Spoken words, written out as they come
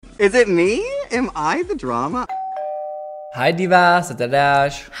Is it me? Am I the drama? Hi diva, jsem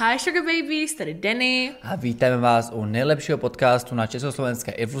Tadáš. Hi sugar babies, tady Danny. A vítáme vás u nejlepšího podcastu na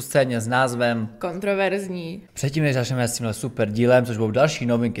československé influscéně s názvem Kontroverzní. Předtím, než začneme s tímhle super dílem, což budou další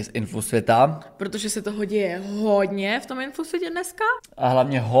novinky z influsvěta. Protože se toho děje hodně v tom influsvětě dneska. A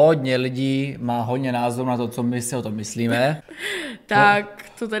hlavně hodně lidí má hodně názor na to, co my si o tom myslíme. Tak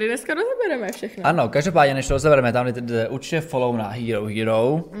to tady dneska rozebereme všechno. Ano, každopádně než to rozebereme, tam jde určitě follow na Hero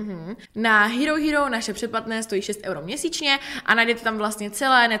Hero. Na Hero Hero naše předplatné stojí 6 € měsíčně a najdete tam vlastně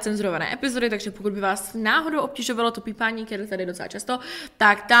celé necenzurované epizody, takže pokud by vás náhodou obtěžovalo to pípání, které tady docela často,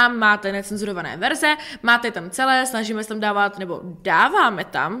 tak tam máte necenzurované verze, máte tam celé, snažíme se tam dávat, nebo dáváme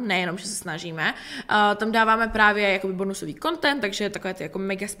tam, nejenom, že se snažíme, tam dáváme právě jakoby bonusový content, takže takové ty jako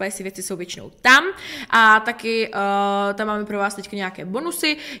mega spicy věci jsou většinou tam a taky tam máme pro vás teď nějaké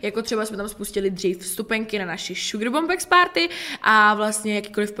bonusy, jako třeba jsme tam spustili dřív vstupenky na naši Sugar Bombex Party a vlastně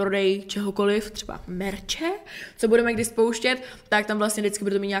jakýkoliv prodej čehokoliv, třeba merče, co budeme kdy spouštět, tak tam vlastně vždycky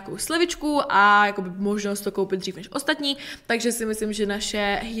budete mít nějakou slevičku a jakoby možnost to koupit dřív než ostatní, takže si myslím, že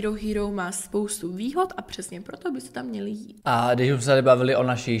naše Hero Hero má spoustu výhod a přesně proto byste tam měli jít. A když už se bavili o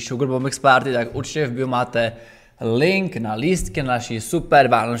naší Sugar Bombex Party, tak určitě v bio máte link na lístky na naší super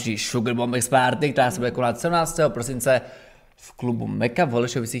vánoční Sugar Bombex Party, která se bude konat 17. prosince v klubu Meka v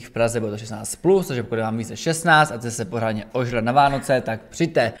Holešovicích v Praze, bude to 16+, takže pokud vám více 16 a chcete se pořádně ožrat na Vánoce, tak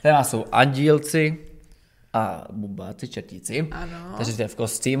přijďte. Téma jsou andílci a bubáci, čertíci. Ano. Takže jste v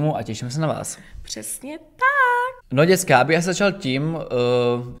kostýmu a těšíme se na vás. Přesně tak. No děcka, aby já začal tím,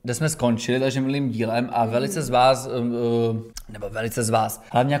 kde jsme skončili, takže milým dílem a velice z vás, nebo velice z vás,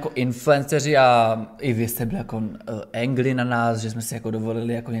 hlavně jako influenceři a i vy jste byli jako angry na nás, že jsme si jako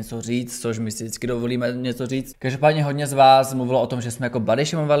dovolili jako něco říct, což my si vždycky dovolíme něco říct. Každopádně hodně z vás mluvilo o tom, že jsme jako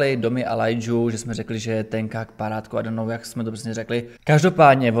bodyshamovali Domy a Lajdu, že jsme řekli, že je tenkák parádku a don't jak jsme to přesně řekli.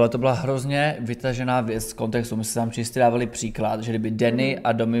 Každopádně, vole, to byla hrozně vytažená věc z kontextu, my jsme tam čistě dávali příklad, že kdyby Danny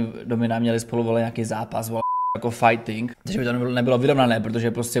a Domy nám měli spolu vole nějaký zápas, vole, jako fighting, takže by to nebylo vyrovnané,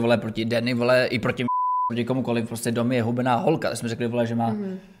 protože prostě vole proti Danny, vole i proti komukoliv, prostě Domy je hubená holka, tak jsme řekli vole, že má,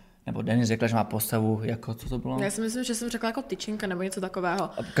 nebo Danny řekla, že má postavu, jako co to bylo? Já si myslím, že jsem řekla jako tyčinka nebo něco takového.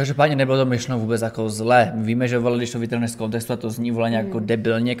 A každopádně nebylo to myšleno vůbec jako zle, víme, že vole, když to vytrhneš z kontextu a to zní vole nějak jako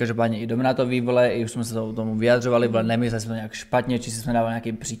debilně, každopádně i Domy na to ví, vole, i už jsme se tomu vyjadřovali, vole, nemysleli jsme to nějak špatně, či jsme dávali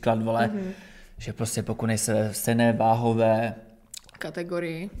nějaký příklad, vole, že prostě pokud nejse v stejné váhové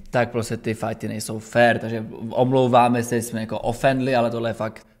kategorii, tak prostě ty fighty nejsou fair, takže omlouváme se, jsme jako offendli, ale tohle je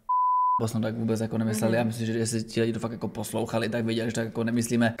fakt jsme tak vůbec jako nemysleli. Já myslím, že jestli ti lidi to fakt jako poslouchali, tak věděli, že tak jako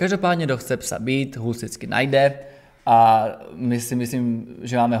nemyslíme. Každopádně, kdo chce psa být, hůl si vždycky najde a my si myslím,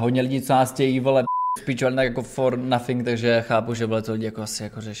 že máme hodně lidí, co nás chtějí, vole, spíčovat tak jako for nothing, takže chápu, že vole to lidi jako asi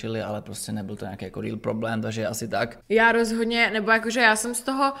jako řešili, ale prostě nebyl to nějaký jako real problém, takže asi tak. Já rozhodně, nebo jakože já jsem z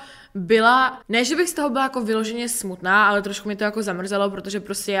toho byla, ne, že bych z toho byla jako vyloženě smutná, ale trošku mi to jako zamrzelo, protože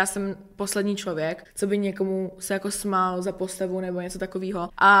prostě já jsem poslední člověk, co by někomu se jako smál za postavu nebo něco takového.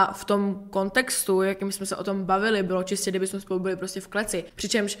 A v tom kontextu, jakým jsme se o tom bavili, bylo čistě, kdyby jsme spolu byli prostě v kleci.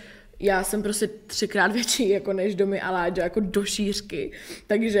 Přičemž já jsem prostě 3x větší jako než Domy a Láďa, jako do šířky.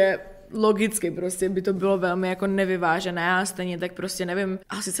 Takže logicky prostě by to bylo velmi jako nevyvážené a stejně tak prostě nevím,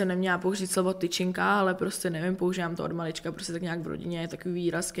 asi jsem neměla použít slovo tyčinka, ale prostě nevím, používám to od malička, prostě tak nějak v rodině je takový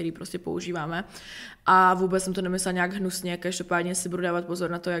výraz, který prostě používáme a vůbec jsem to nemyslela nějak hnusně, každopádně si budu dávat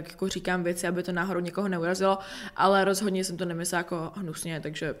pozor na to, jak jako říkám věci, aby to náhodou někoho neurazilo, ale rozhodně jsem to nemyslela jako hnusně,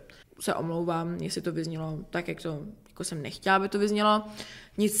 takže se omlouvám, jestli to vyznělo tak, jak to jako jsem nechtěla, aby to vyznělo.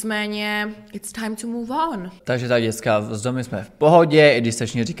 Nicméně, it's time to move on. Takže tak děcka, z Domy jsme v pohodě, i když se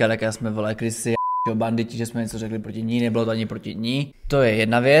říká, tak já jsme vole krysy a banditi, že jsme něco řekli proti ní, nebylo to ani proti ní. To je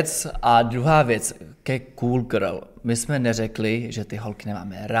jedna věc. A druhá věc, ke cool girl. My jsme neřekli, že ty holky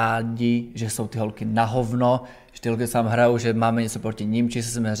nemáme rádi, že jsou ty holky na hovno, že ty holky sám hrajou, že máme něco proti ním, či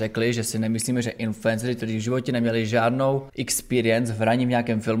jsme řekli, že si nemyslíme, že influenceři, kteří v životě neměli žádnou experience v hraní v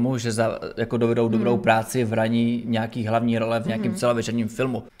nějakém filmu, že jako dovedou dobrou práci v hraní nějaký hlavní role v nějakém celovečerním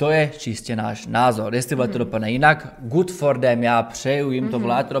filmu. To je čistě náš názor. Jestli to dopadne jinak, good for them, já přeju jim to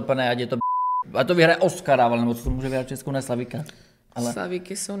vlád to dopadne, ať je to a to vyhraje Oscara, nebo co to může vyhrát Českou, ne Slavíka. Ale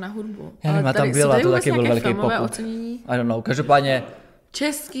Slavíky jsou na hudbu. Já nevím, tam byla, to taky byl velký popud. I don't know, každopádně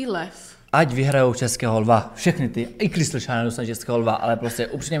Český lev. Ať vyhrajou Českého lva, všechny ty, i Krystlčány dostanou Českého lva, ale prostě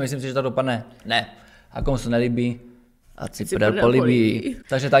upřímně myslím si, že to dopadne ne. A komu se nelíbí, a si políbí.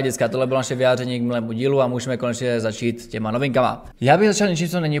 Takže tak děcka, tohle bylo naše vyjádření k milému dílu a můžeme konečně začít těma novinkama. Já bych začal něčím,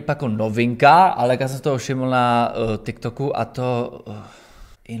 co není jako novinka, ale jak jsem z toho všiml na TikToku a to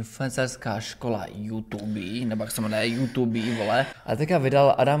influencerská škola YouTube, nebo jak se jmenuje YouTube, vole. A teďka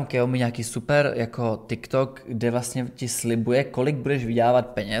vydal Adam Keomi nějaký super jako TikTok, kde vlastně ti slibuje, kolik budeš vydělávat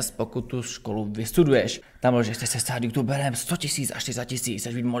peněz, pokud tu školu vystuduješ. Tam bylo, že chceš se stát youtuberem 100 000 až 40 000,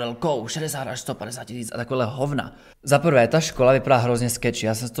 chceš být modelkou 60 až 150 000 a takovéhle hovna. Za prvé, ta škola vypadá hrozně sketchy,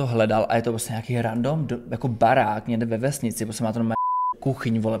 já jsem to hledal a je to prostě nějaký random, jako barák někde ve vesnici, prostě má to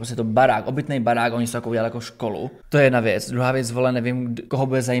kuchyň, vole, prostě to barák, obytný barák, oni se jako udělali jako školu. To je jedna věc. Druhá věc, vole, nevím, koho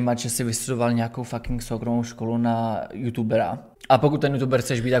bude zajímat, že si vystudoval nějakou fucking soukromou školu na youtubera. A pokud ten youtuber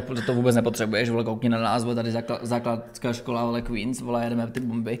chceš být, tak to vůbec nepotřebuješ, vole, koukni na nás, vole, tady základská škola, vole, Queens, vole, jedeme ty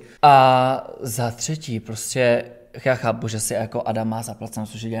bomby. A za třetí, prostě já chápu, že si jako Adam má zaplaceno,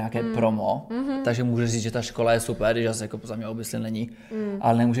 což je nějaké promo, takže můžeš říct, že ta škola je super, když asi jako za mě obvykle není,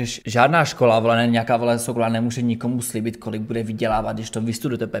 ale nemůžeš, žádná škola, vole, ne, nějaká, vole, soukromá, nemůže nikomu slíbit, kolik bude vydělávat, když to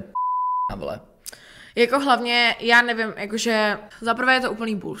vystudujete, vole. Jako hlavně, já nevím, jakože, zaprvé je to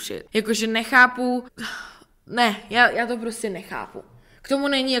úplný bullshit, jakože nechápu, ne, já to prostě nechápu. K tomu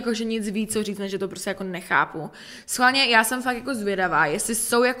není jakože nic víc, co říct, než že to prostě jako nechápu. Schválně já jsem fakt jako zvědavá, jestli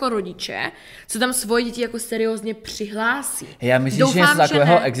jsou jako rodiče, co tam svoje děti jako seriózně přihlásí. Já myslím, že něco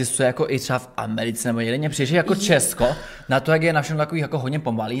takového existuje jako i třeba v Americe nebo někde. Mně přijde, jako Česko, na to, jak je na všem takový jako hodně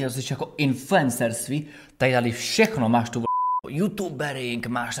pomalý, to jako influencerství, tady všechno máš tu youtubering,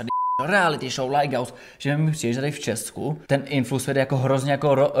 máš tady reality show, like house, že mi přijde, že tady v Česku ten influx je jako hrozně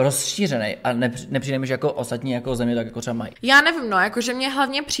jako rozšířený a nepřijde mi, že jako ostatní jako země tak jako třeba mají. Já nevím, no, jakože mně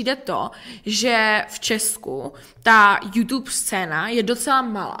hlavně přijde to, že v Česku ta YouTube scéna je docela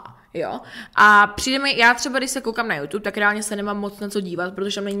malá. Jo, a přijde mi, já třeba, když se koukám na YouTube, tak reálně se nemám moc na co dívat,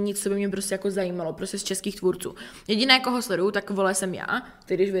 protože tam není nic, co by mě prostě jako zajímalo, prostě z českých tvůrců. Jediné, koho sleduju, tak vole jsem já,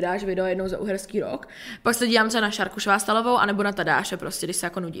 ty když vydáš video jednou za uherský rok, pak se dívám třeba na Šárku Švástalovou, anebo na Tadáše, prostě, když se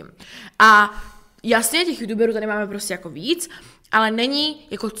jako nudím. A jasně, těch youtuberů tady máme prostě jako víc, ale není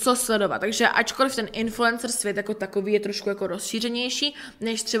jako co sledovat. Takže ačkoliv ten influencer svět jako takový je trošku jako rozšířenější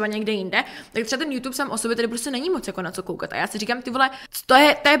než třeba někde jinde, tak třeba ten YouTube sám o sobě tady prostě není moc jako na co koukat. A já si říkám, ty vole, to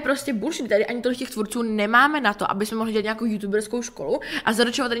je prostě bullshit. Tady ani tolik těch tvůrců nemáme na to, aby jsme mohli dělat nějakou youtuberskou školu a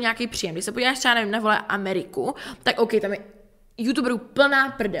zaručovat tady nějaký příjem. Když se podíváš třeba nevím, na vole Ameriku, tak OK, tam je youtuberů plná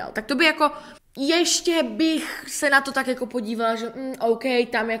prdel. Tak to by jako ještě bych se na to tak jako podívala, že OK,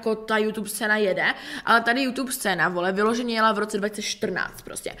 tam jako ta YouTube scéna jede, ale tady YouTube scéna, vole, vyloženě jela v roce 2014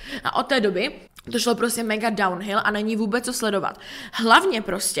 prostě. A od té doby to šlo prostě mega downhill a není vůbec co sledovat. Hlavně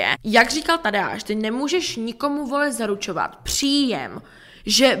prostě, jak říkal Tadáš, ty nemůžeš nikomu, vole, zaručovat příjem,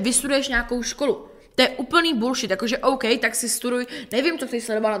 že vystuduješ nějakou školu. To je úplný bullshit, jakože OK, tak si studuj, nevím, co jsi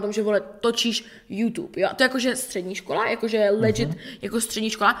sledoval na tom, že vole, točíš YouTube, jo, to je jakože střední škola, jakože legit, jako střední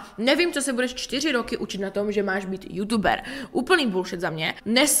škola, nevím, co se budeš 4 roky učit na tom, že máš být YouTuber, úplný bullshit za mě.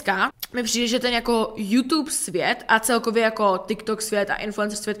 Dneska mi přijde, že ten jako YouTube svět a celkově jako TikTok svět a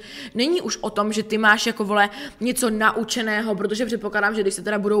influencer svět není už o tom, že ty máš jako, vole, něco naučeného, protože předpokládám, že když se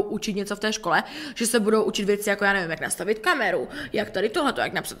teda budou učit něco v té škole, že se budou učit věci jako, já nevím, jak nastavit kameru, jak tady tohleto,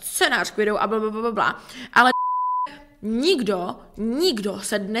 jak napsat scénář k videu a blablabla. Ale nikdo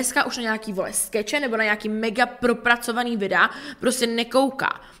se dneska už na nějaký, vole, skeče nebo na nějaký mega propracovaný videa prostě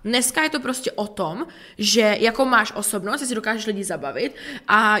nekouká. Dneska je to prostě o tom, že jako máš osobnost, jestli dokážeš lidi zabavit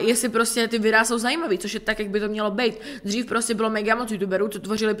a jestli prostě ty videa jsou zajímavý, což je tak, jak by to mělo být. Dřív prostě bylo mega moc youtuberů, co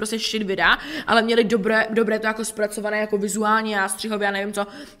tvořili prostě shit videa, ale měli dobré to jako zpracované jako vizuálně a střihově a nevím co,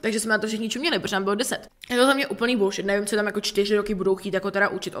 takže jsme na to všichni čuměli, protože tam bylo 10. Je to za mě úplný bullshit, nevím, co tam jako 4 roky budou chtít jako teda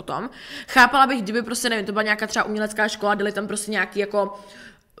učit o tom. Chápala bych, kdyby prostě, nevím, to byla nějaká třeba umělecká škola, dali tam prostě nějaký jako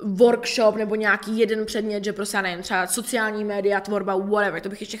workshop nebo nějaký jeden předmět, že prostě, já nevím, třeba sociální média, tvorba, whatever, to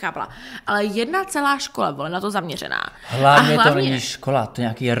bych ještě chápala. Ale jedna celá škola, vole, na to zaměřená. Hlavně to není škola, to je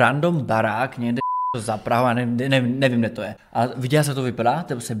nějaký random barák, někde za Prahu, já nevím, kde to je. A viděla se to vypadá?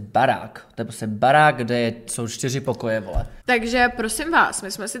 To je prostě barák, kde jsou 4 pokoje, vole. Takže prosím vás,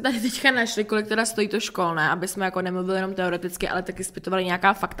 my jsme si tady teďka našli, kolik teda stojí to školné, aby jsme jako nemluvili jenom teoreticky, ale taky zpytovali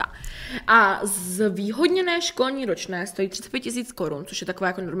nějaká fakta. A zvýhodněné školní ročné stojí 35 000 korun, což je taková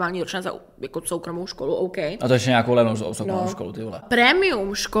jako normální ročná za jako soukromou školu, OK. A to ještě nějakou levnou soukromou školu, ty vole.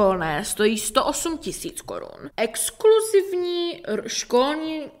 Premium školné stojí 108 000 korun. Exkluzivní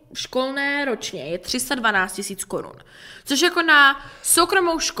školné ročně je 312 000 korun. Což jako na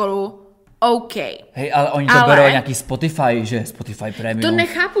soukromou školu OK. Hej, ale oni to berou nějaký Spotify, že? Spotify Premium. To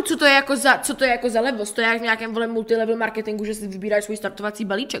nechápu, co to je jako za levost. To je jak v nějakém, vole, multilevel marketingu, že si vybíráš svůj startovací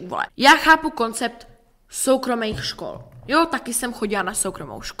balíček, vole. Já chápu koncept soukromých škol. Jo, taky jsem chodila na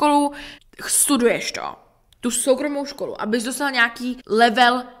soukromou školu, studuješ to, tu soukromou školu, abys dostal nějaký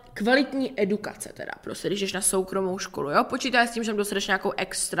level kvalitní edukace teda, prostě když jdeš na soukromou školu, jo, počítaj s tím, že dostaneš nějakou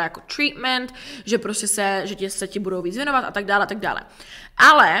extra jako treatment, že prostě že se ti budou víc věnovat a tak dále, a tak dále.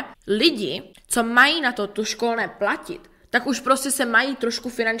 Ale lidi, co mají na to tu školu neplatit, tak už prostě se mají trošku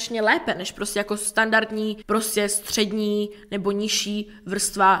finančně lépe, než prostě jako standardní, prostě střední nebo nižší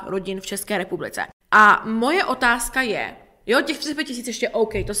vrstva rodin v České republice. A moje otázka je, jo, těch 35 000 ještě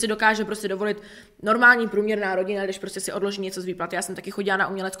OK, to si dokáže prostě dovolit normální průměrná rodina, když prostě si odloží něco z výplaty. Já jsem taky chodila na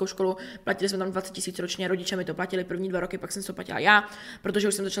uměleckou školu, platili jsme tam 20 000 ročně, rodiče mi to platili první 2 roky, pak jsem to platila já, protože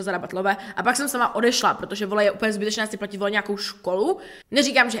už jsem začala zarábat love, a pak jsem sama odešla, protože vole je úplně zbytečné si platit vole nějakou školu.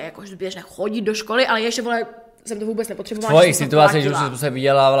 Neříkám, že je jako zbytečné chodit do školy, ale ještě vole jsem to vůbec nepotřebovala. Tvojí situace, že už jsi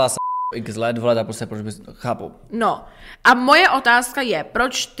vydělávala x let, vole, tak prostě proč bys, chápu. No, a moje otázka je,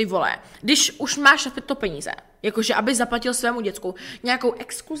 proč ty vole, když už máš na to peníze, jakože aby zaplatil svému děcku nějakou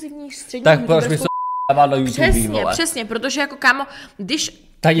exkluzivní střední tak proč bys to dával do YouTube, vole. Přesně, protože jako kámo, když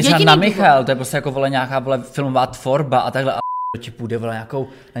tak jdi na Michal, to je prostě jako vole nějaká vole filmová tvorba a takhle a ti půjde vole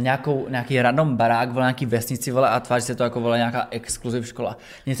nějaký random barák, vole nějaký vesnici vole a tváří se to jako vole nějaká exkluziv škola.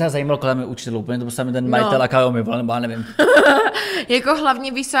 Mě se zajímalo kolem učitelů, úplně to prostě ten majitel Akaomi, vole, nebo já nevím. Jako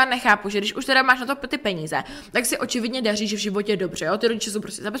hlavně víš co, já nechápu, že když už teda máš na to ty peníze, tak si očividně daří, že v životě je dobře, jo? Ty rodiče jsou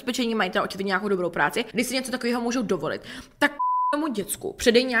prostě zabezpečení, mají teda očividně nějakou dobrou práci, když si něco takového můžou dovolit. Tak tomu děcku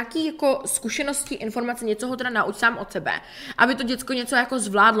předej nějaký jako zkušenosti, informace, něco ho teda nauč sám od sebe, aby to děcko něco jako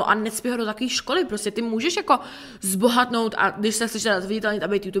zvládlo a necpí ho do takové školy, prostě ty můžeš jako zbohatnout a když se chceš teda zviditelnit a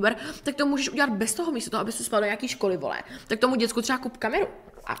být youtuber, tak to můžeš udělat bez toho místo toho, aby se spal do nějaký školy, vole. Tak tomu děcku třeba kup kameru.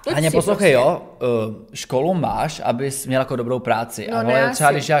 A mě poslouchej, prostě. Jo, školu máš, abys měl jako dobrou práci, no, ale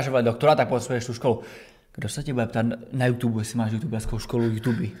třeba když děláš doktora, tak potřebuješ tu školu. Kdo se tě bude ptát na YouTube, jestli máš youtuberskou školu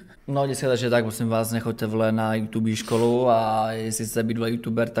YouTube? No, vždycky takže tak, prosím vás, nechoďte vle na YouTube školu a jestli chcete být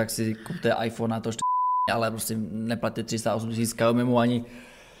youtuber, tak si kupte iPhone a to ale prostě neplatíte 380 000 mimo ani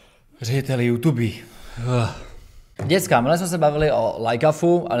řediteli YouTube. Děcka, my jsme se bavili o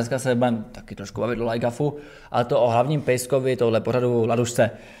Lajkafu a dneska se budeme taky trošku bavit o Lajkafu, ale to o hlavním pejskovi tohle pořadu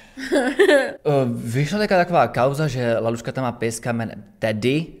Ladušce. Vyšla taková kauza, že Laduška tam má pejska jménem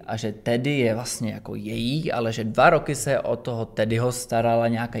Teddy a že Teddy je vlastně jako její, ale že 2 roky se o toho Teddyho starala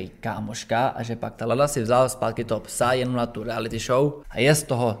nějaká kámoška a že pak ta Lada si vzala zpátky toho psa jenom na tu reality show a je z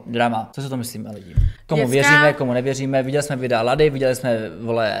toho drama. Co si to myslíme lidi? Komu věříme, komu nevěříme? Viděli jsme videa Lady, viděli jsme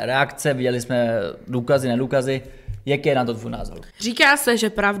vole reakce, viděli jsme důkazy, nedůkazy. Jaký je na to tvůj názor? Říká se, že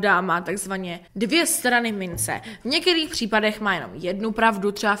pravda má takzvaně 2 strany mince. V některých případech má jenom jednu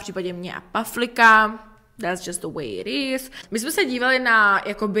pravdu, třeba v případě mě a Paflika. That's just the way it is. My jsme se dívali na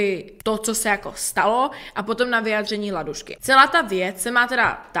jakoby to, co se jako stalo a potom na vyjádření Ladušky. Celá ta věc se má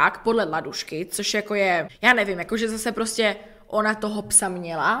teda tak podle Ladušky, což jako je, já nevím, jakože zase prostě ona toho psa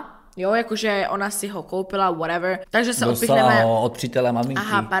měla, jo, jakože ona si ho koupila, whatever. Takže se odpichneme od přítele maminky.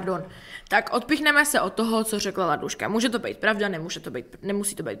 Aha, pardon. Tak odpichneme se od toho, co řekla Laduška. Může to být pravda,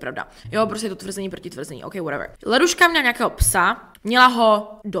 nemusí to být pravda. Jo, prostě je to tvrzení proti tvrzení. OK, whatever. Laduška měla nějakého psa, měla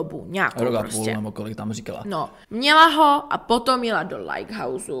ho dobu, nějakou Roka prostě. Půl, nebo kolik tam říkala. No, měla ho a potom jela do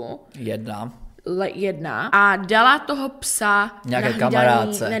Likehouseu. Jedna a dala toho psa nějaké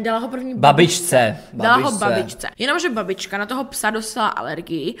kamarádce. Ne, dala ho první babičce. Dala ho babičce. Jenomže babička na toho psa dostala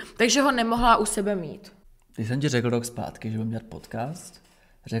alergii, takže ho nemohla u sebe mít. Když jsem ti řekl rok zpátky, že budeme dělat podcast,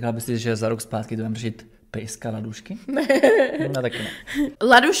 řekla bys si, že za rok zpátky budeme řešit pejska Ladušky? No taky ne.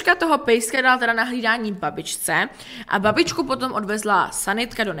 Laduška toho pejska dala teda na hlídání babičce a babičku potom odvezla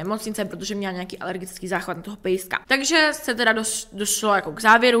sanitka do nemocnice, protože měla nějaký alergický záchvat na toho pejska. Takže se teda došlo jako k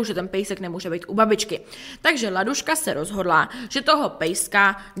závěru, že ten pejsek nemůže být u babičky. Takže Laduška se rozhodla, že toho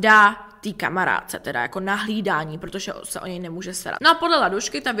pejska dá té kamarádce, teda jako na hlídání, protože se o něj nemůže starat. No a podle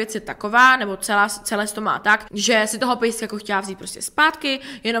Ladušky ta věc je taková, nebo celé to má tak, že si toho pejska jako chtěla vzít prostě zpátky,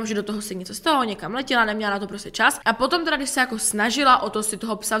 jenomže do toho se něco stalo, někam letěla, neměla na to prostě čas. A potom teda, když se jako snažila o to si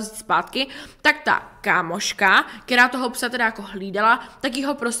toho psa vzít zpátky, tak ta kámoška, která toho psa teda jako hlídala, tak jí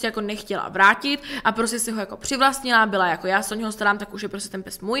ho prostě jako nechtěla vrátit a prostě si ho jako přivlastnila, byla jako já se o něho starám, tak už je prostě ten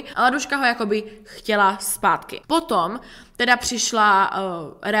pes můj. A Laduška ho jakoby chtěla zpátky. Potom teda přišla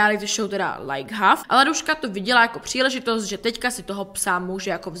reality show teda Likehouse a Laduška to viděla jako příležitost, že teďka si toho psa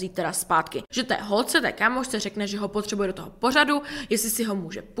může jako vzít teda zpátky. Že té holce, té kámošce řekne, že ho potřebuje do toho pořadu, jestli si ho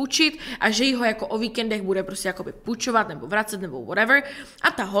může půjčit a že jí ho jako o víkendech bude prostě jakoby půjčovat nebo vracet nebo whatever.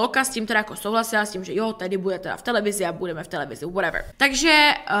 A ta holka s tím teda jako souhlasila s tím, že že jo, tady bude teda v televizi a budeme v televizi, whatever.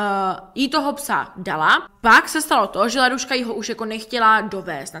 Takže jí toho psa dala, pak se stalo to, že Laduška jí ho už jako nechtěla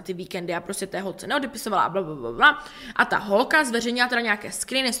dovést na ty víkendy a prostě té holce neodepisovala a blablabla. A ta holka zveřejnila teda nějaké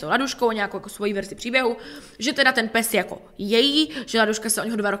screeny s tou Laduškou, nějakou jako svoji verzi příběhu, že teda ten pes je jako její, že Laduška se o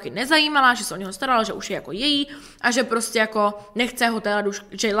něho 2 roky nezajímala, že se o něho starala, že už je jako její a že prostě jako nechce ho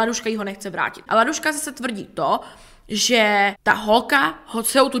že Laduška jí ho nechce vrátit. A Laduška zase tvrdí to, že ta holka ho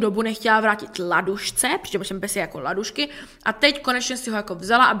celou tu dobu nechtěla vrátit Ladušce, přičemž ten pes je jako Ladušky a teď konečně si ho jako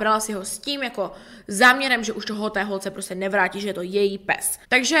vzala a brala si ho s tím jako záměrem, že už toho té holce prostě nevrátí, že je to její pes.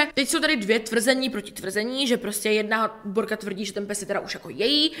 Takže teď jsou tady 2 tvrzení proti tvrzení, že prostě jedna borka tvrdí, že ten pes je teda už jako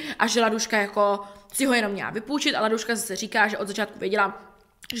její a že Laduška jako si ho jenom měla vypůjčit a Laduška zase říká, že od začátku věděla,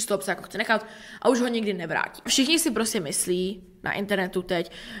 že z toho psa jako chce nechat a už ho nikdy nevrátí. Všichni si prostě myslí na internetu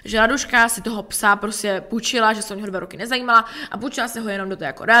teď, že Laduška si toho psa prostě půjčila, že se o něho 2 roky nezajímala a půjčila se ho jenom do té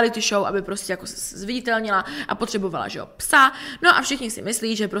jako reality show, aby prostě jako se zviditelnila a potřebovala, že jo, psa. No a všichni si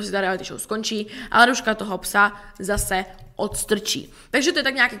myslí, že prostě ta reality show skončí a Laduška toho psa zase odstrčí. Takže to je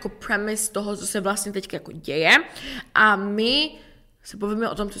tak nějak jako premise toho, co se vlastně teď jako děje a my se povíme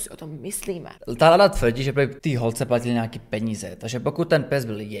o tom, co si o tom myslíme. Ta Lada tvrdí, že ty holce platili nějaký peníze, takže pokud ten pes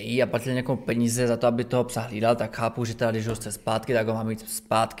byl její a platil někomu peníze za to, aby toho psa hlídal, tak chápu, že teda když ho chce zpátky, tak ho má mít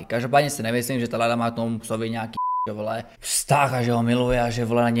zpátky. Každopádně si nemyslím, že ta Lada má k tomu psovi nějaký vole vztah a že ho miluje a že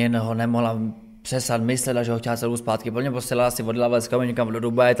vole na něj ho nemohla přesad myslet a že ho chtěla celou zpátky. Plně prostě Lada si odjela vole s kamerou někam do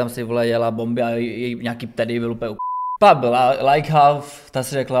Dubaje, tam si vole jela bomby a její nějaký tedy byl úplně pak byla like half, ta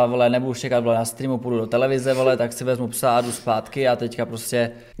si řekla, vole, nebudu čekat, vole, na streamu, půjdu do televize, vole, tak si vezmu psa a jdu zpátky a teďka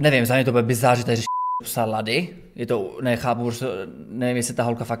prostě, nevím, za mě to bude bizár, že tady psa Lady, je to, nechápu, prostě, nevím, jestli ta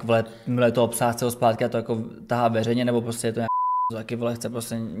holka fakt, vole, miluje toho psa, chce ho zpátky a to jako tahá veřejně, nebo prostě je to taky, vole, chce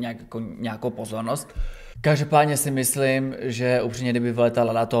prostě nějakou pozornost. Každopádně si myslím, že upřímně, kdyby, vole, ta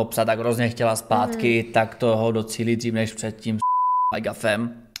Lada toho psa tak hrozně chtěla zpátky, tak toho docílí dřív než před tím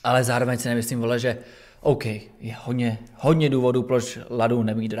megafem, ale zároveň si nemyslím, vole, že OK, je hodně důvodů, proč Ladu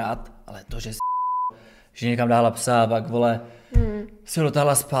nemít rád, ale to, že někam dála psa a pak, vole, si ho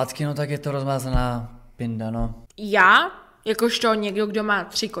dotáhla zpátky, no tak je to rozmázaná pinda, no. Já, jakožto někdo, kdo má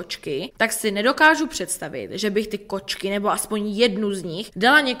 3 kočky, tak si nedokážu představit, že bych ty kočky, nebo aspoň jednu z nich,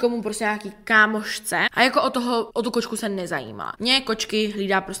 dala někomu prostě nějaký kámošce a jako o tu kočku se nezajímala. Mě kočky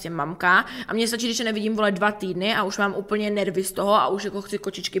hlídá prostě mamka a mně stačí, když je nevidím, vole, 2 týdny a už mám úplně nervy z toho a už jako chci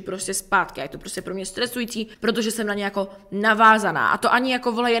kočičky prostě zpátky a je to prostě pro mě stresující, protože jsem na ně jako navázaná a to ani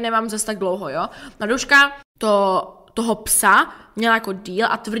jako, vole, je nemám zas tak dlouho, jo. Naduška toho psa měla jako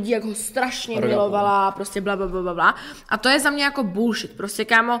deal a tvrdí, jak ho strašně milovala, prostě blablabla. A to je za mě jako bullshit. Prostě,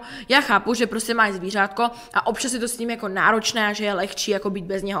 kámo, já chápu, že prostě máš zvířátko a občas je to s ním jako náročné a že je lehčí jako být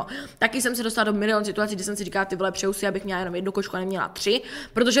bez něho. Taky jsem se dostala do milion situací, kdy jsem si říkala, ty vole, přeju si, abych měla jenom 1 kočku a neměla 3,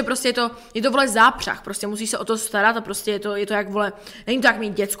 protože prostě je to vole zápřah, prostě musíš se o to starat a prostě je to jak, vole, není to jak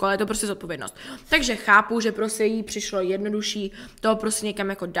mít děcko, ale je to prostě zodpovědnost. Takže chápu, že prostě jí přišlo jednodušší to prostě někam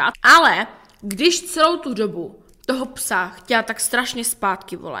jako dát, ale když celou tu dobu toho psa chtěla tak strašně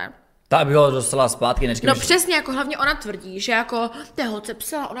zpátky, vole. Ta by ho dostala zpátky, než No přesně, jako hlavně ona tvrdí, že jako té holce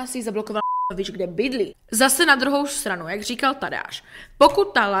psa, ona si ji zablokovala, víš, kde bydlí. Zase na druhou stranu, jak říkal Tadáš,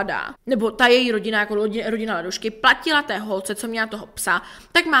 pokud ta Lada, nebo ta její rodina, jako rodina Ladušky, platila té holce, co měla toho psa,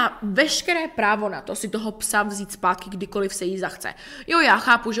 tak má veškeré právo na to si toho psa vzít zpátky, kdykoliv se jí zachce. Jo, já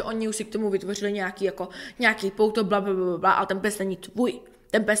chápu, že oni už si k tomu vytvořili nějaký pouto, blablabla, ale ten pes není tvůj.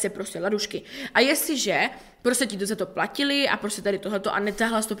 Ten pes je prostě Ladušky. A jestliže prostě ti to za to platili a prostě tady tohleto a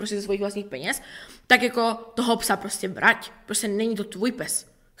netáhla to prostě ze svých vlastních peněz, tak jako toho psa prostě vrať. Prostě není to tvůj pes.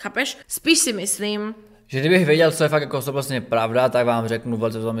 Chápeš? Spíš si myslím, že kdybych věděl, co je fakt jako vlastně pravda, tak vám řeknu,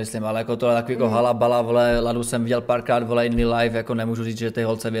 vole, co to myslím, ale jako tohle takový jako halabala, vole, Ladu jsem viděl párkrát, vole, in live, jako nemůžu říct, že té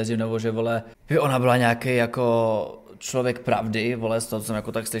holce věřím, nebo že, vole, by ona byla nějaký jako člověk pravdy, vole, z toho, co jsem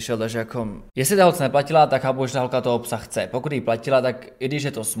jako tak slyšel, takže jako, jestli ta holce neplatila, tak chápu, že ta holka toho psa chce. Pokud jí platila, tak i když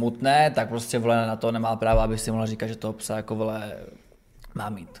je to smutné, tak prostě, vole, na to nemá práva, aby si mohla říkat, že toho psa jako, vole, má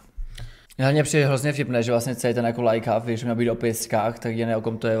mít. Hlavně přijde hrozně vtipné, že vlastně celý ten jako like up, když měl být o pejskách, tak jediné, o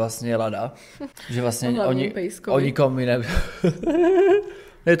kom to je vlastně Lada. Že vlastně o nikom jiném.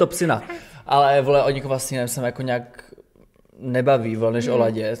 Je to psina. Ale, vole, o nikom vlastně se jako nějak nebaví, vole, než o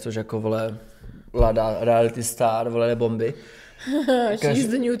Ladě, což jako, vole, Lada, reality star, vole, bomby. She's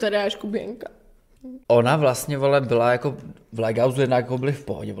the new Tadáš Kuběnka. Ona vlastně, vole, byla jako v Lighthouse jednak jako byli v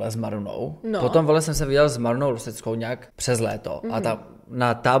pohodě, vole, s Marunou. No. Potom, vole, jsem se viděl s Marunou Roseckou nějak přes léto. A tam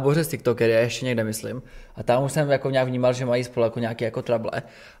na táboře s TikTokery, ještě někde myslím. A tam už jsem jako nějak vnímal, že mají spolu jako nějaké jako trable.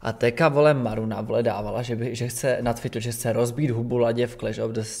 A teka, vole, Maruna, vole, dávala, že chce na Twitteru, že chce rozbít hubu Ladě v Clash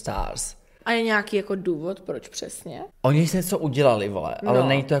of the Stars. A je nějaký jako důvod, proč přesně? Oni si něco udělali, vole, ale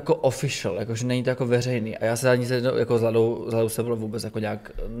není to jako official, jakože není to jako veřejný. A já se ani se jako s Ladou se vůbec jako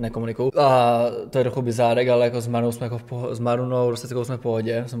nějak nekomunikuju. A to je trochu bizárek, ale jako s Marunou jsme jako s Marunou Roseckou jsme v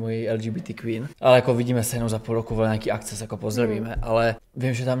pohodě, jsem mojí LGBT queen. Ale jako vidíme se jenom za půl roku, vole, nějaký akce se jako pozdravíme, ale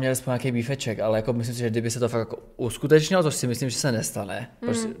vím, že tam měli spolu nějaký bífeček, ale jako myslím si, že kdyby se to fakt jako uskutečnilo, což si myslím, že se nestane.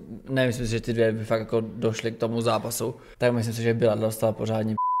 Prostě nemyslím si, že ty dvě by fakt jako došly k tomu zápasu, tak myslím si, že byla dostala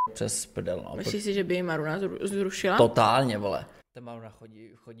pořádně přes prdel. No. Myslíš si, že by ji Maruna zrušila? Totálně, vole. Ta Maruna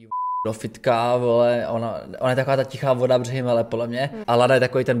chodí do fitka, vole, ona je taková ta tichá voda břehy mele, podle mě. A Lada je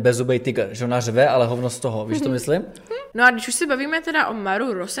takový ten bezzubej tygr, že ona řve, ale hovno z toho, víš, to myslím? No a když už se bavíme teda o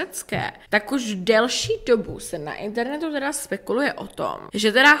Maru Rosecké, tak už delší dobu se na internetu teda spekuluje o tom,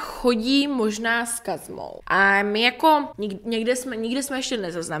 že teda chodí možná s Kazmou. A my jako nikde jsme ještě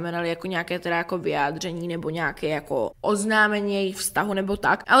nezaznamenali jako nějaké teda jako vyjádření nebo nějaké jako oznámení jejich vztahu nebo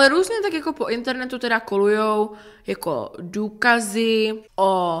tak, ale různě tak jako po internetu teda kolujou jako důkazy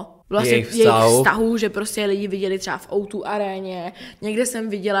o vlastně jejich vztahu, že prostě lidi viděli třeba v O2 aréně. Někde jsem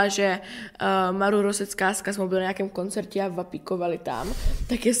viděla, že Maru Rosecká s Kazmou byli na nějakém koncertě a vapíkovali tam,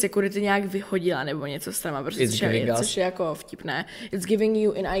 tak je security nějak vyhodila nebo něco s tam, prostě což je jako vtipné. It's giving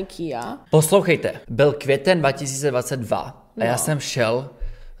you in IKEA. Poslouchejte, byl květen 2022 a já jsem šel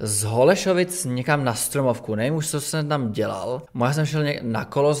z Holešovic někam na Stromovku, nevím už, co jsem tam dělal. Možná jsem šel na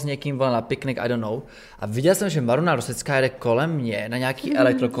kolo s někým, na piknik, I don't know. A viděl jsem, že Maruna Rosecká jede kolem mě na nějaký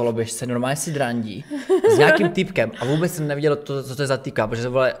elektrokoloběžce, normálně si drandí s nějakým typkem a vůbec jsem neviděl, co to je za typka, protože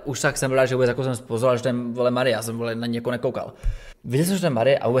vole, už tak jsem byl, že vůbec jako jsem spozoroval, že to je vole Marie, já jsem vole na někoho nekoukal. Viděl jsem, že to je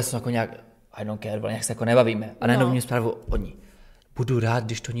Marie a vůbec jsem jako nějak, I don't care, vole, nějak se jako nebavíme. A najednou mě zprávu od ní. Budu rád,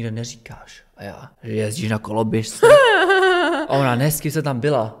 když to nikde neříkáš. A já, že jezdíš na koloběžce. A ona, ne, s kým se tam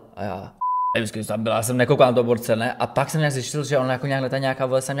byla? A já, nevím, s kým tam byla, já jsem nekoukal na to borce, ne? A pak jsem nějak zjistil, že ona jako nějak letá nějaká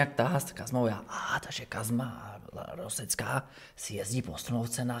vole, jsem nějak tahá s Kazmou. Já, takže Kazma Rosecká si jezdí po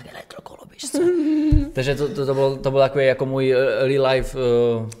Stromovce na elektrokoloběžce. Takže to byl takový jako můj real life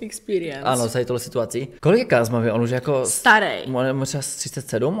experience. Ano, tady tohle situací. Kolik je Kazmovi? On už jako starý. Možná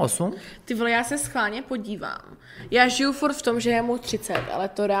 37, 8? Ty vole, já se schválně podívám. Já žiju furt v tom, že je mu 30, ale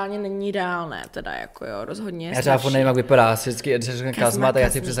to reálně není reálné, teda jako jo, rozhodně. Já třeba furt nevím, jak vypadá. Vždycky, když řekne Kazma, tak já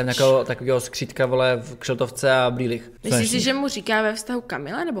si představím nějakého takového skřítka, vole, v kšeltovce a brýlích. Myslíš si, že mu říká ve vztahu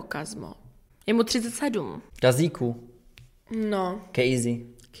Kamila nebo Kazmo? Je mu 37. Kazíku. No. Casey.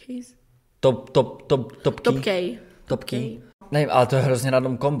 Top K. Nevím, ale to je hrozně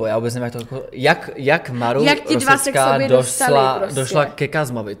random kombo, já vůbec nevím, jak Maru Rosecká došla ke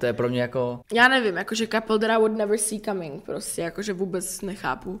Kazmovi, to je pro mě jako... Já nevím, jakože couple that I would never see coming, prostě, jakože vůbec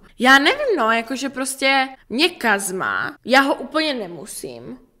nechápu. Já nevím, no, jakože prostě mě Kazma, já ho úplně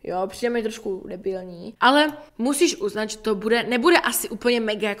nemusím, jo, přijde mi trošku debilní, ale musíš uznat, že to nebude asi úplně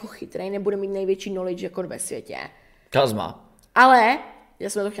mega jako chytrý, nebude mít největší knowledge jako ve světě. Kazma. Ale, já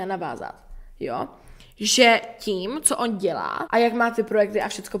jsem to chtěla navázat, jo, že tím, co on dělá a jak má ty projekty a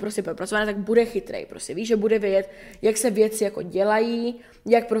všechno prostě propracované, tak bude chytrej, prostě víš, že bude vědět, jak se věci jako dělají,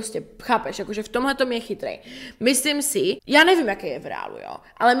 jak prostě, chápeš, jakože v tomhle tom je chytrej. Myslím si, já nevím, jaký je v reálu, jo,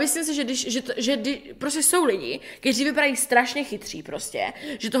 ale myslím si, že prostě jsou lidi, kteří vypadají strašně chytří prostě,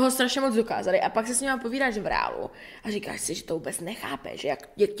 že toho strašně moc dokázali a pak se s nimi povídáš v reálu a říkáš si, že to vůbec nechápeš, že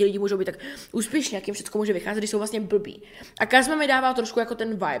jak ti lidi můžou být tak úspěšní, jak jim všechno může vycházet, když jsou vlastně blbí. A Kazma mi dává trošku jako ten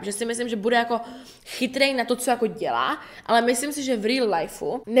vibe, že si myslím, že bude jako chytrý na to, co jako dělá, ale myslím si, že v real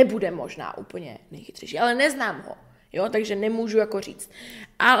lifeu nebude možná úplně nejchytřejší, ale neznám ho, jo, takže nemůžu jako říct.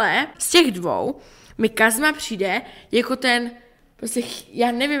 Ale z těch dvou mi Kazma přijde jako ten, prostě,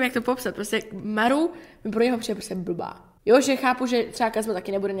 já nevím, jak to popsat, prostě Maru mi pro něho přijde prostě blbá. Jo, že chápu, že třeba Kazma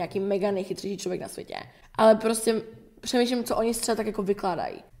taky nebude nějaký mega nejchytřejší člověk na světě, ale prostě přemýšlím, co oni třeba tak jako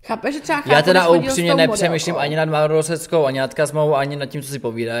vykládají. Chápeš, že třeba chápu, já teda upřímně nepřemýšlím ani nad Marou Roseckou, ani nad Kazmou, ani nad tím, co si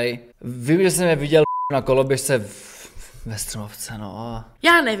povídají. Vím, že jsem je viděl na koloběžce ve Stromovce, no.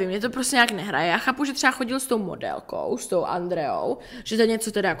 Já nevím, mě to prostě nějak nehraje. Já chápu, že třeba chodil s tou modelkou, s tou Andreou, že to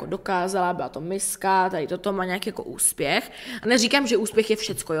něco teda jako dokázala, byla to miska, tady toto má nějaký jako úspěch. A neříkám, že úspěch je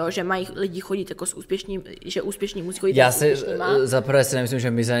všecko, jo, že mají lidi chodit jako s úspěšným, že úspěšní musí chodit já s úspěšnýma. Já si zaprvé si nemyslím,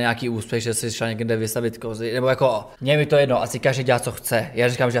 že my za nějaký úspěch, že si šla někde vystavit kozy, nebo jako, mě mi to jedno, asi každý dělá, co chce. Já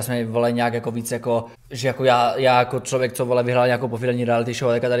říkám, že já jsem vole nějak jako víc jako, že jako já jako člověk, co vole vyhrál nějakou povídání reality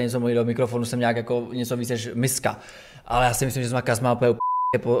show, tak tady něco mluví do mikrofonu, jsem nějak jako něco víc než miska. Ale já si myslím, že jsme Kazma úplně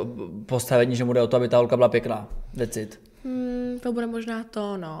postavení, že mu jde o to, aby ta holka byla pěkná. That's it. To bude možná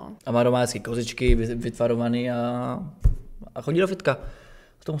to, no. A má doma hezky kozičky, vytvarovaný a chodí do fitka.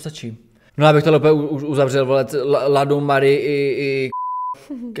 K tomu stačí. No abych tohle úplně uzavřel, vole, Ladu, Marii i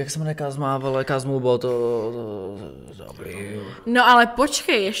jak se jmenuje Kazma, vole, Kazmu bylo to dobrý. No ale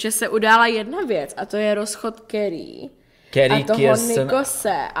počkej, ještě se udála jedna věc a to je rozchod Kerry a toho Kirsten,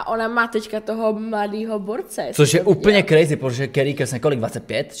 Nikose a ona má teďka toho mladého borce. což je úplně crazy, protože Kerry Kirsten kolik,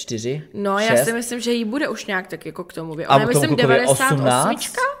 25, 4, No 6? já si myslím, že jí bude už nějak tak jako k tomu. Ona A je myslím 98.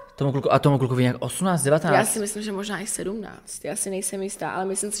 Tomu klukovi nějak 18, 19? Já si myslím, že možná i 17. Já si nejsem jistá, ale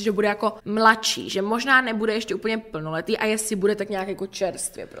myslím si, že bude jako mladší, že možná nebude ještě úplně plnoletý a jestli bude tak nějak jako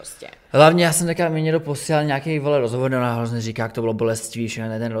čerstvě prostě. Hlavně já jsem taká mi někdo posílal nějaký vole rozhovor, ona hrozně říká, jak to bylo bolestivý, že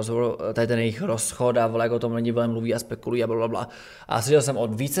ten rozhovor, tady ten jejich rozchod a vole, jak o tom lidi vole mluví a spekulují a blablabla. A slyšel jsem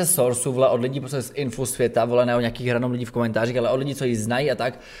od více sourců, vole, od lidí prostě z info světa, vole, ne od nějakých random lidí v komentářích, ale od lidí, co ji znají a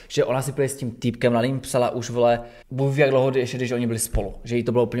tak, že ona si prý s tím týpkem mladým psala už vole, bůh ví jak dlouho, ještě když oni byli spolu, že jí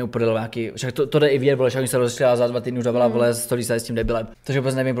to bylo úplně uprdelo nějaký, však to jde i vidět, vole, že oni se rozešli a za 2 týdny už dávala vole story s tím debilem. Takže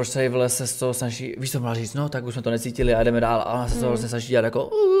vůbec nevím, proč se vole se z toho snaží, víš co mohla říct, no tak už jsme to necítili a jdeme dál a ona se z toho snaží dělat jako,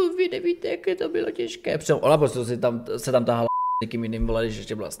 vy nevíte, jak to bylo těžké. Přitom ona prostě se tam tahala někým jiným, vole, když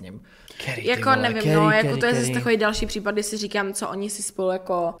ještě byla s ním. Kerry, jako vole, nevím, Kerry, no, jako Kerry, to je Kerry. zase takový další případ, kdy si říkám, co oni si spolu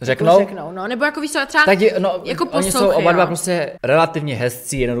jako Řeknou? no, nebo jako víš co, třeba Tak no, jako oni jsou oba dva prostě relativně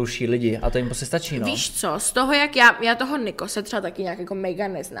hezcí, jednodušší lidi a to jim prostě stačí, no. Víš co, z toho, jak já toho Nikose třeba taky nějak jako mega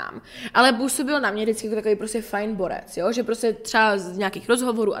neznám, ale působil na mě vždycky jako takový prostě fajn borec, jo, že prostě třeba z nějakých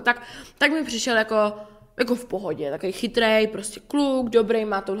rozhovorů a tak mi přišel jako v pohodě, takový chytrej, prostě kluk, dobrý,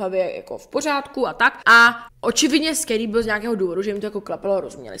 má to v hlavě jako v pořádku a tak. A očividně s Kerry byl z nějakého důvodu, že jim to jako klapalo,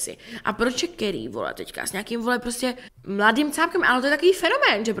 rozuměli si. A proč je Kerry, vole, teďka s nějakým, vole, prostě mladým cápkem, ale to je takový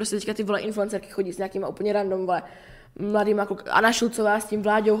fenomén, že prostě teďka ty, vole, influencerky chodí s nějakýma úplně random, vole, mladýma kluk, Anna Šulcová s tím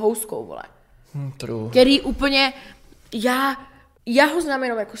Vláďou Houskou, vole. True. Kerry úplně, já ho znám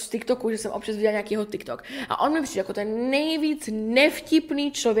jenom jako z TikToku, že jsem občas viděla nějaký jeho TikTok. A on mi přijde jako ten nejvíc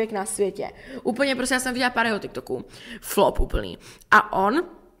nevtipný člověk na světě. Úplně prostě, já jsem viděla pár jeho TikToků. Flop úplný. A on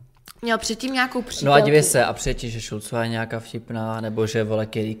měl předtím nějakou přítelkyni. No a dívej se, a přijde ti, že Šulcová je nějaká vtipná, nebo že vole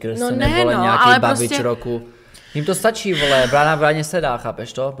Kerry Kirsten, No ne, nebo vole no, nějaký ale babič prostě- roku. Jim to stačí, vole, brána v bráně se dá,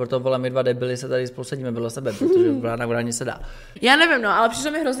 chápeš to? Proto, vole, my dva debili se tady spolu sedíme vedle sebe, protože brána v bráně se dá. Já nevím, no, ale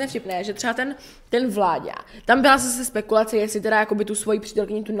přišlo mi hrozně vtipné, že třeba ten Vláďa, tam byla zase spekulace, jestli teda jakoby tu svoji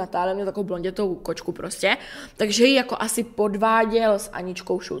přítelkyni, tu Natáli, měl takovou blondětou kočku prostě, takže ji jako asi podváděl s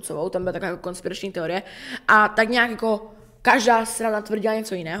Aničkou Šulcovou, tam byla taková jako konspirační teorie a tak nějak jako každá strana tvrdila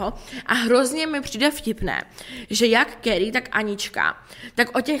něco jiného a hrozně mi přijde vtipné, že jak Kerry, tak Anička,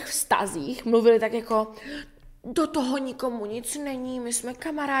 tak o těch vztazích mluvili tak jako do toho nikomu nic není, my jsme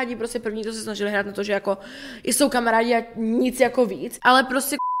kamarádi, prostě první to se snažili hrát na to, že jako jsou kamarádi a nic jako víc, ale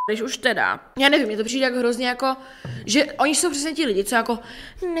prostě když už teda, já nevím, mně to přijde jako hrozně jako, že oni jsou přesně ti lidi, co jako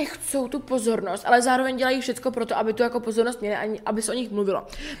nechcou tu pozornost, ale zároveň dělají všecko pro to, aby tu jako pozornost měli, aby se o nich mluvilo.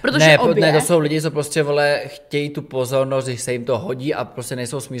 Protože ne, to jsou lidi, co prostě, vole, chtějí tu pozornost, když se jim to hodí a prostě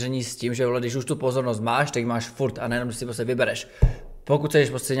nejsou smíření s tím, že, vole, když už tu pozornost máš, tak máš furt a nejenom, že si prostě vybereš. Pokud jsi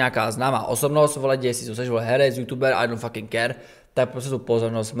prostě nějaká známá osobnost, vole, děj si, co jsi, vole, herec, youtuber, I don't fucking care, tak prostě tu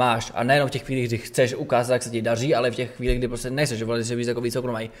pozornost máš. A nejenom v těch chvílích, kdy chceš ukázat, jak se ti daří, ale v těch chvílích, kdy prostě nejseš, že vole, jsi víc jako víc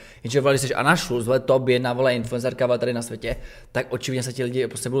soukromý. Jenže vole, když jsi Anna Schulz, vole, top jedna, vole, influencerka, vole, tady na světě, tak očividně se ti lidi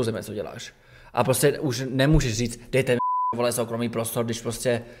prostě budou země, co děláš. A prostě už nemůžeš říct, dejte mi, vole, soukromý prostor, když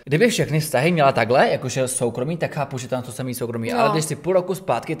prostě, kdyby všechny vztahy měla takhle, jakože soukromí, tak chápu, že tam to samý soukromí. No. Ale když si půl roku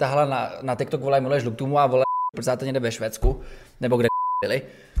zpátky tahala na TikTok, vole, miluješ Luktumu a vole, przáte někde ve Švédsku, nebo kde byli,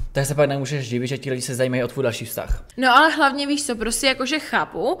 tak se pak nemůžeš divit, že ti lidi se zajímají o tvůj další vztah. No ale hlavně víš co, prostě jakože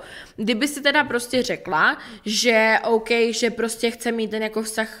chápu, kdyby si teda prostě řekla, že OK, že prostě chce mít ten jako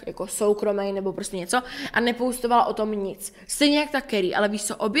vztah jako soukromý nebo prostě něco a nepoustovala o tom nic. Stejně jak ta Kerry, ale víš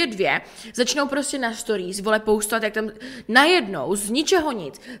co, obě dvě začnou prostě na stories, vole, postovat, jak tam najednou z ničeho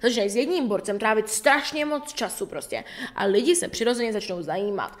nic, začínají s jedním borcem trávit strašně moc času prostě a lidi se přirozeně začnou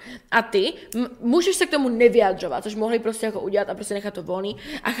zajímat. A ty můžeš se k tomu nevyjadřovat, což mohli prostě jako udělat a prostě nechat to volný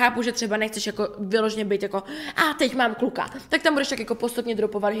a chápu, že třeba nechceš jako vyloženě být jako a teď mám kluka, tak tam budeš tak jako postupně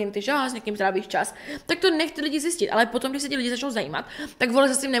dropovat hinty, že s někým trávíš čas, tak to nech ty lidi zjistit, ale potom, když se ti lidi začnou zajímat, tak vole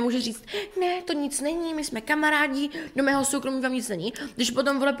zase jim nemůže říct, ne, to nic není, my jsme kamarádi, do mého soukromí vám nic není, když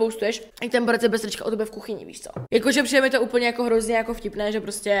potom vole postuješ, jak ten borec je bez trička o tebe v kuchyni, víš co. Jakože přijde mi to úplně jako hrozně jako vtipné, že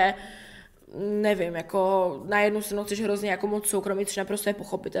prostě nevím, jako na jednu stranu chceš hrozně jako moc soukromí, což naprosto je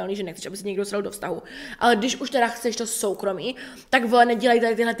pochopitelný, že nechceš, aby si někdo dostal do vztahu. Ale když už teda chceš to soukromí, tak vole, nedělej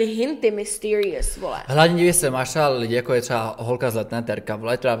tady tyhle ty hinty mysterious, vole. Hlavně diví se, máš třeba lidi, jako je třeba holka z Letné, Terka,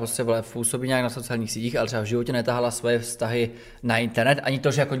 vole, která prostě, vole, působí nějak na sociálních sítích, ale třeba v životě netahala svoje vztahy na internet, ani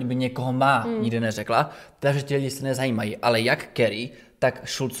to, že jako by někoho má, nikdy neřekla, takže ti lidi se nezajímají. Ale jak Kerry, tak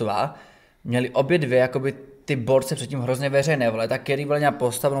Šulcová měli obě dvě jakoby ty borce předtím hrozně veřejné, vole, tak Kerry vole měla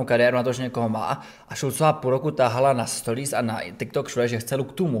postavenou kariéru na to, že někoho má a Šulcová půl roku tahala na stories a na TikTok všude, že chce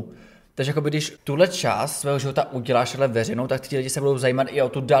look tomu. Takže jako když tuhle část svého života uděláš ale veřejnou, tak ty lidi se budou zajímat i o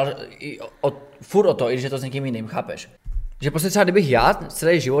tu furt o to, i když je to s někým jiným, chápeš? Že prostě třeba kdybych já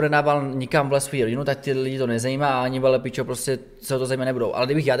celý život nedával nikam vole svou rodinu, tak ty lidi to nezajímá a ani vole pičo prostě se o to zajímat nebudou. Ale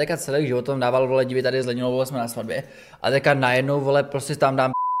kdybych já teďka celý život tam dával vole divy tady s Leninou, vole jsme na svatbě a teďka najednou vole prostě tam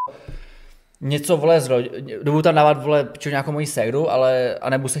dám něco vole dobu tam dávat vole pičo nějakou moji ségru, ale a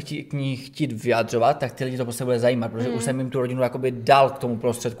nebudu se k ní chtít vyjadřovat, tak ty lidi to prostě bude zajímat, protože už jsem jim tu rodinu jakoby dal k tomu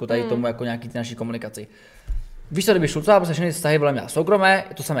prostředku, tady tomu jako nějaký ty naší komunikaci. Víš co, kdyby Šulcová prostě všechny vztahy vole měla soukromé,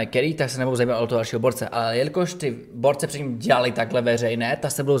 to samé Kerry, tak se nebudou zajímat o toho dalšího borce. Ale jelikož ty borce předtím dělali takhle veřejné,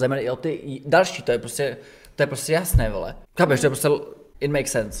 tak se budou zajímat i o ty další, to je prostě jasné, vole. Chápeš, to je prostě, it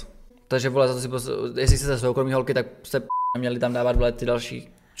makes sense. Takže vole, za to si prostě, jestli jste soukromí holky, tak se měli tam dávat vole ty další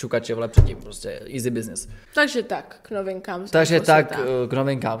čukače vole předtím, prostě easy business. Takže tak, k novinkám z k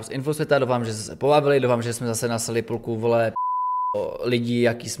novinkám z infosvěta, doufám, že jste se pobavili, doufám, že jsme zase nasali půlku vole lidí,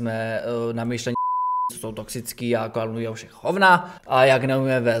 jaký jsme namýšlení, jsou toxický a klanují o všech hovna a jak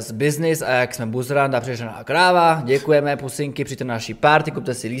neumíme vést business a jak jsme buzerant a přežraná kráva. Děkujeme pusinky, přijďte na naší party,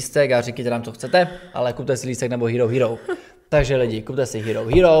 kupte si lístek a říkejte nám, co chcete, ale kupte si lístek nebo Hero. Takže lidi, kupte si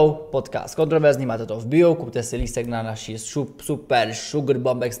Hero, podcast kontroverzní, máte to v bio, kupte si lístek na naší super Sugar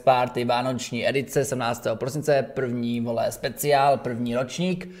Bombex Party vánoční edice 17. prosince, první vole speciál, první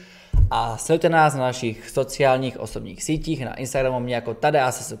ročník. A sledujte nás na našich sociálních osobních sítích, na Instagramu mě jako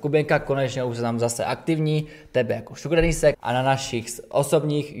Tadeáse Kubenka, konečně už jsem tam zase aktivní, tebe jako Sugardanisek a na našich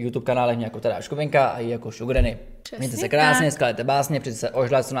osobních YouTube kanálech mě jako Tadeáš Kubenka a i jako Sugardany. Mějte se krásně, skládejte básně, přijďte se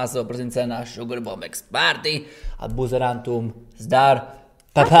ožlat 17. prosince na Sugar Bombex Party a buzerantům zdar,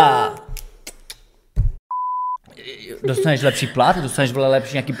 papa! Dostaneš lepší plat, dostaneš vole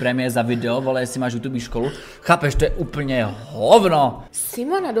lepší nějaký prémie za video, vole, jestli máš YouTube školu. Chápeš, to je úplně hovno.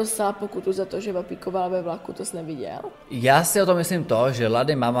 Simona dostala pokutu za to, že vapíkovala ve vlaku, to jsi neviděl? Já si o tom myslím to, že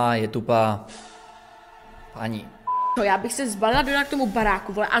Lady mama je tupá paní. No, já bych se zbalila k tomu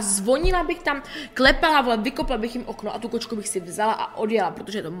baráku, vole, a zvonila bych tam, klepala, vole, vykopla bych jim okno a tu kočku bych si vzala a odjela,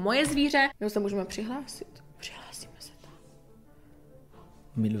 protože je to moje zvíře. Nebo se můžeme přihlásit? Přihlásíme se tam.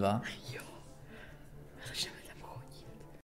 My dva? Jo.